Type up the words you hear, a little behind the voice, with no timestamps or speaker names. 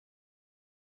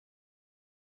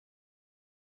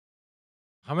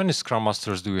How many Scrum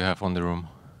Masters do we have on the room?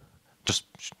 Just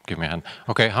give me a hand.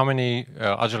 Okay, how many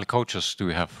Agile coaches do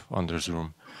we have on this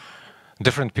room?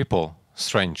 Different people.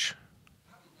 Strange.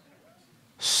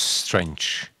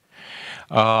 Strange.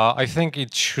 I think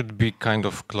it should be kind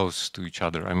of close to each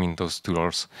other. I mean, those two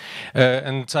roles.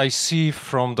 And I see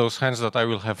from those hands that I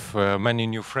will have many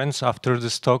new friends after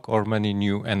this talk or many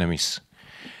new enemies.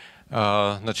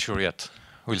 Not sure yet.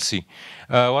 We'll see.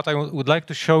 What I would like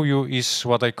to show you is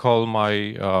what I call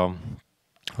my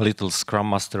little Scrum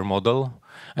Master model.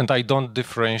 And I don't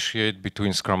differentiate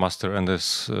between Scrum Master and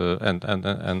this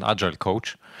and Agile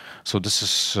coach. So this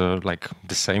is like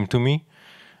the same to me.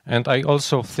 And I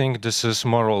also think this is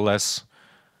more or less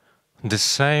the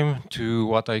same to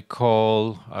what I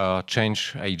call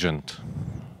change agent.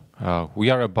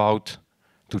 We are about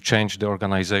to change the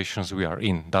organizations we are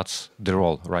in. That's the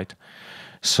role, right?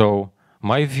 So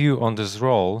my view on this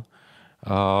role,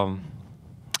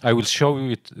 I will show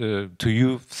it to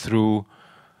you through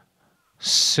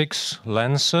 6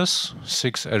 lenses,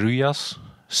 6 areas,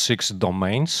 6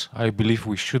 domains I believe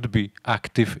we should be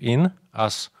active in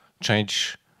as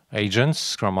change agents,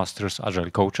 Scrum Masters,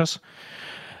 Agile coaches.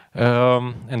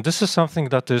 And this is something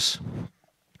that is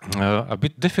a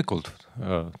bit difficult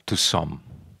to some.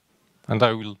 And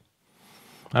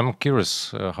I'm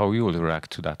curious how you will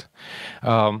react to that.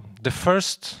 The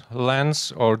first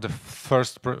lens or the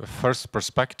first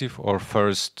perspective or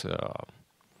first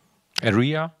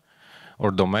area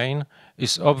or domain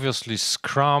is obviously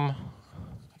Scrum.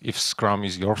 If Scrum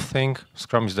is your thing,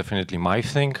 Scrum is definitely my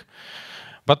thing.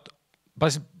 But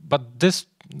this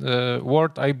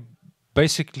word, I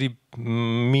basically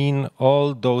mean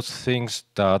all those things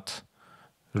that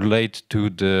relate to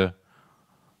the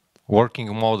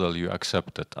working model you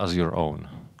accepted as your own.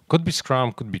 Could be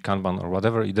Scrum, could be Kanban, or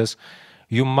whatever it is.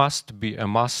 You must be a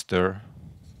master.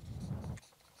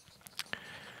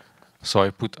 So I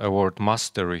put a word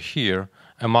mastery here,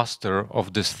 a master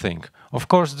of this thing. Of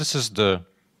course, this is the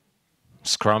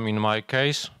Scrum in my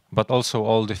case, but also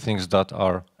all the things that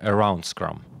are around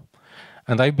Scrum.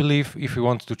 And I believe if we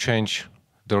want to change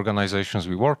the organizations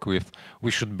we work with,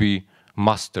 we should be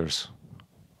masters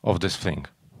of this thing.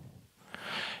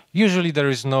 Usually there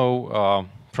is no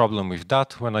problem with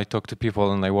that when I talk to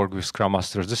people and I work with Scrum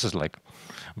Masters. This is like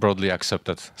broadly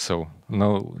accepted, so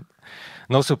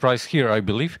no surprise here, I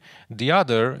believe. The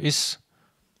other is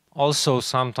also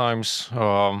sometimes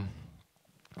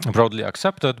broadly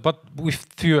accepted, but with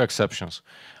few exceptions.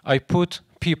 I put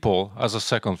people as a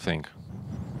second thing.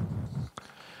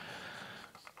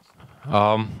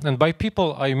 And by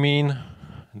people, I mean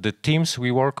the teams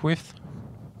we work with,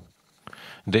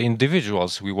 the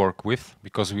individuals we work with,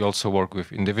 because we also work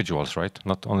with individuals, right?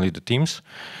 Not only the teams.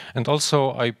 And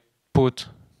also I put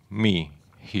me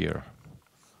here.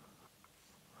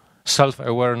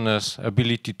 Self-awareness,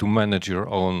 ability to manage your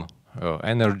own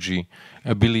energy,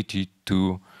 ability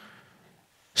to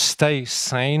stay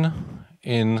sane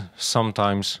in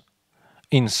sometimes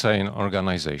insane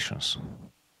organizations.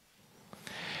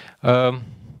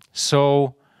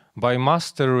 So by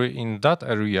mastery in that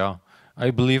area, I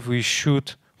believe we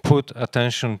should put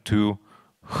attention to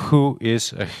who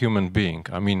is a human being.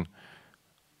 I mean,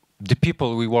 the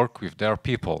people we work with, they are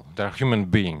people, they are human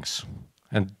beings,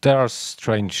 and they are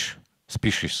strange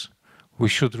species. We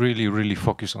should really, really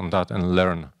focus on that and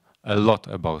learn a lot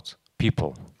about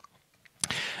people.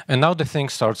 And now the thing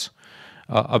starts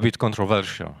a bit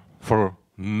controversial for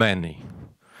many.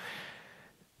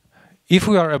 If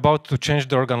we are about to change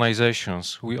the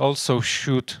organizations, we also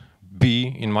should be,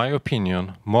 in my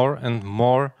opinion, more and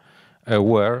more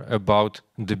aware about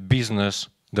the business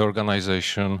the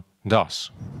organization does.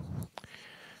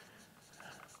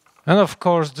 And of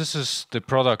course, this is the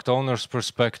product owner's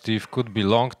perspective, could be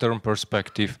long-term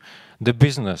perspective, the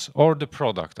business or the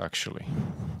product actually.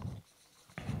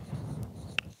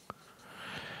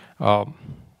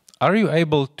 Are you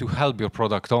able to help your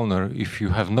product owner if you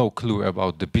have no clue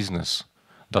about the business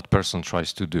that person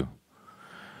tries to do?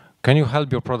 Can you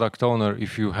help your product owner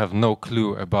if you have no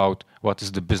clue about what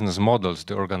is the business models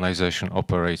the organization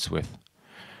operates with?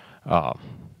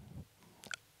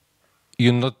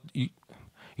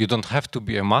 You don't have to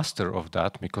be a master of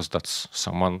that because that's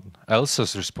someone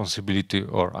else's responsibility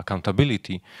or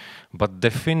accountability, but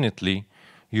definitely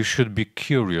you should be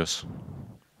curious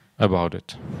about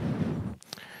it.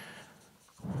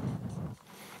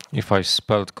 If I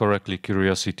spelled correctly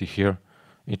curiosity here,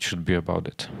 it should be about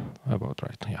it. About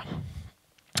right, yeah.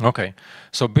 Okay,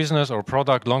 so business or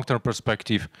product, long-term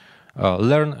perspective,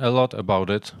 learn a lot about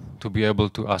it to be able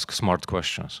to ask smart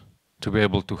questions, to be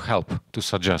able to help, to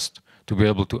suggest, to be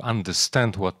able to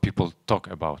understand what people talk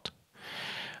about.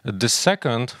 The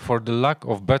second, for the lack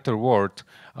of better word,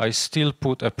 I still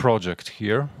put a project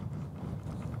here.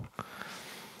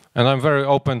 And I'm very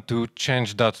open to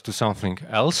change that to something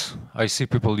else. I see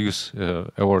people use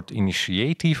a word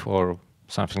initiative or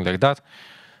something like that.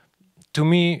 To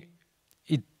me,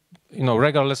 it,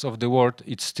 regardless of the word,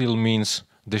 it still means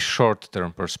the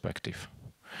short-term perspective.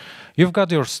 You've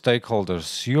got your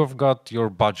stakeholders, you've got your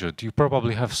budget, you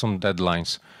probably have some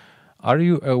deadlines. Are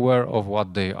you aware of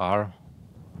what they are?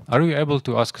 Are you able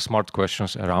to ask smart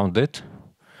questions around it?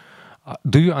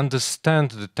 Do you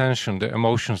understand the tension, the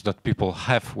emotions that people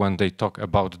have when they talk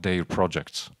about their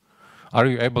projects? Are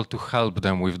you able to help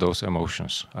them with those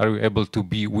emotions? Are you able to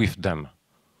be with them?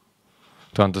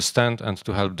 To understand and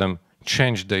to help them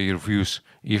change their views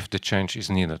if the change is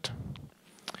needed.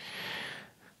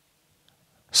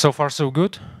 So far so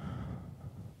good?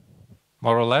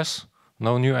 More or less?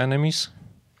 No new enemies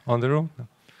on the room?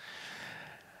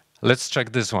 Let's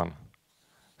check this one.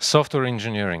 Software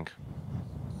engineering.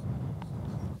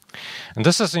 And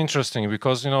this is interesting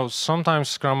because, sometimes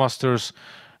Scrum Masters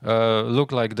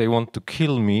look like they want to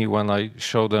kill me when I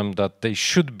show them that they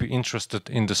should be interested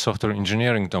in the software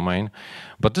engineering domain.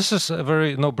 But this is a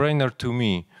very no-brainer to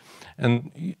me.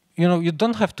 And, you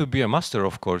don't have to be a master,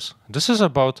 of course. This is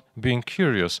about being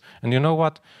curious. And you know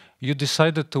what? You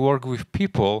decided to work with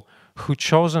people who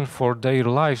chosen for their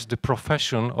lives the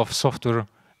profession of software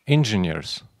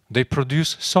engineers. They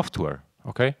produce software,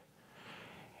 okay?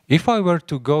 If I were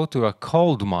to go to a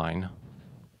coal mine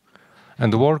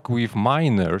and work with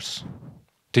miners,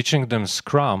 teaching them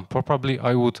Scrum, probably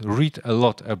I would read a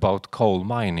lot about coal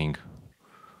mining.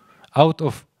 Out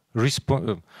of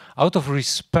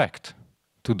respect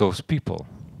to those people.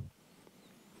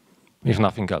 If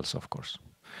nothing else, of course.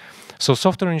 So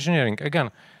software engineering,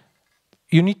 again,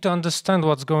 you need to understand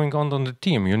what's going on the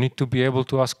team. You need to be able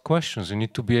to ask questions. You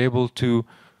need to be able to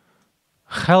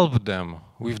help them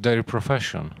with their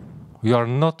profession. You are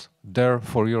not there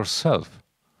for yourself.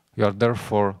 You are there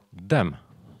for them.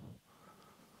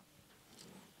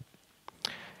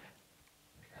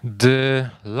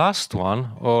 The last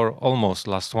one, or almost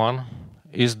last one,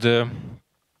 is the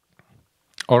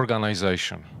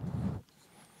organization.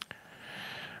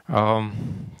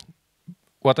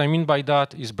 What I mean by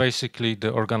that is basically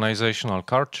the organizational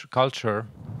culture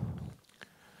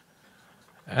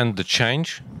and the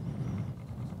change.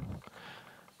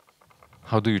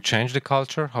 How do you change the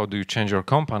culture? How do you change your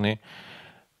company?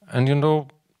 And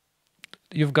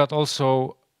you've got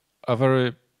also a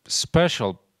very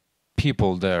special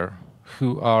people there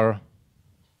who are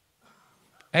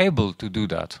able to do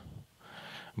that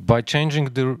by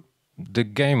changing the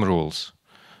game rules.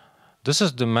 This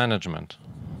is the management.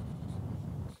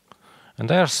 And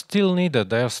they are still needed,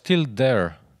 they are still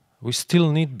there. We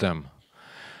still need them.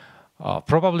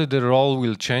 Probably the role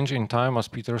will change in time, as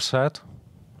Peter said.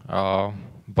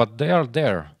 But they are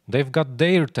there. They've got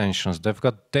their tensions, they've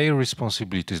got their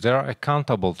responsibilities, they are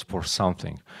accountable for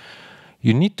something.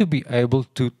 You need to be able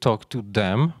to talk to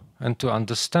them and to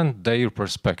understand their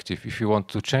perspective if you want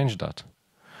to change that.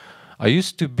 I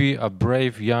used to be a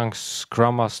brave young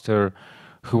Scrum Master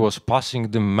who was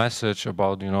passing the message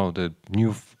about, the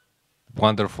new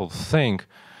wonderful thing.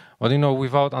 But,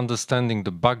 without understanding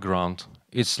the background,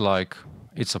 it's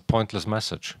a pointless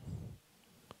message.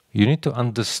 You need to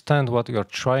understand what you are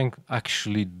trying to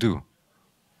actually do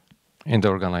in the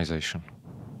organization.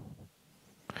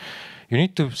 You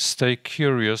need to stay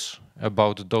curious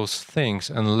about those things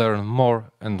and learn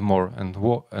more and more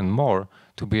and more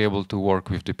to be able to work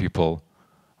with the people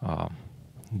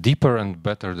deeper and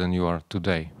better than you are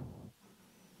today.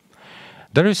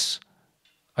 There is,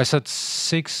 I said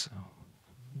 6,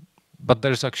 but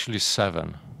there is actually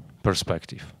 7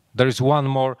 perspective. There is one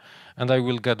more, and I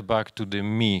will get back to the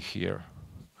me here.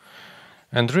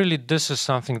 And really, this is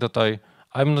something that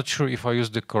I'm not sure if I use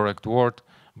the correct word,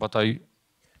 but I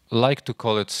like to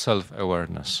call it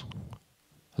self-awareness,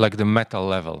 like the meta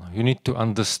level. You need to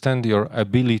understand your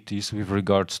abilities with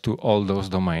regards to all those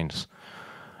domains.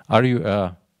 Are you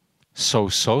a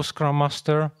so-so Scrum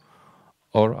Master,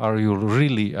 or are you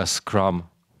really a Scrum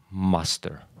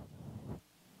Master?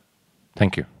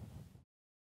 Thank you.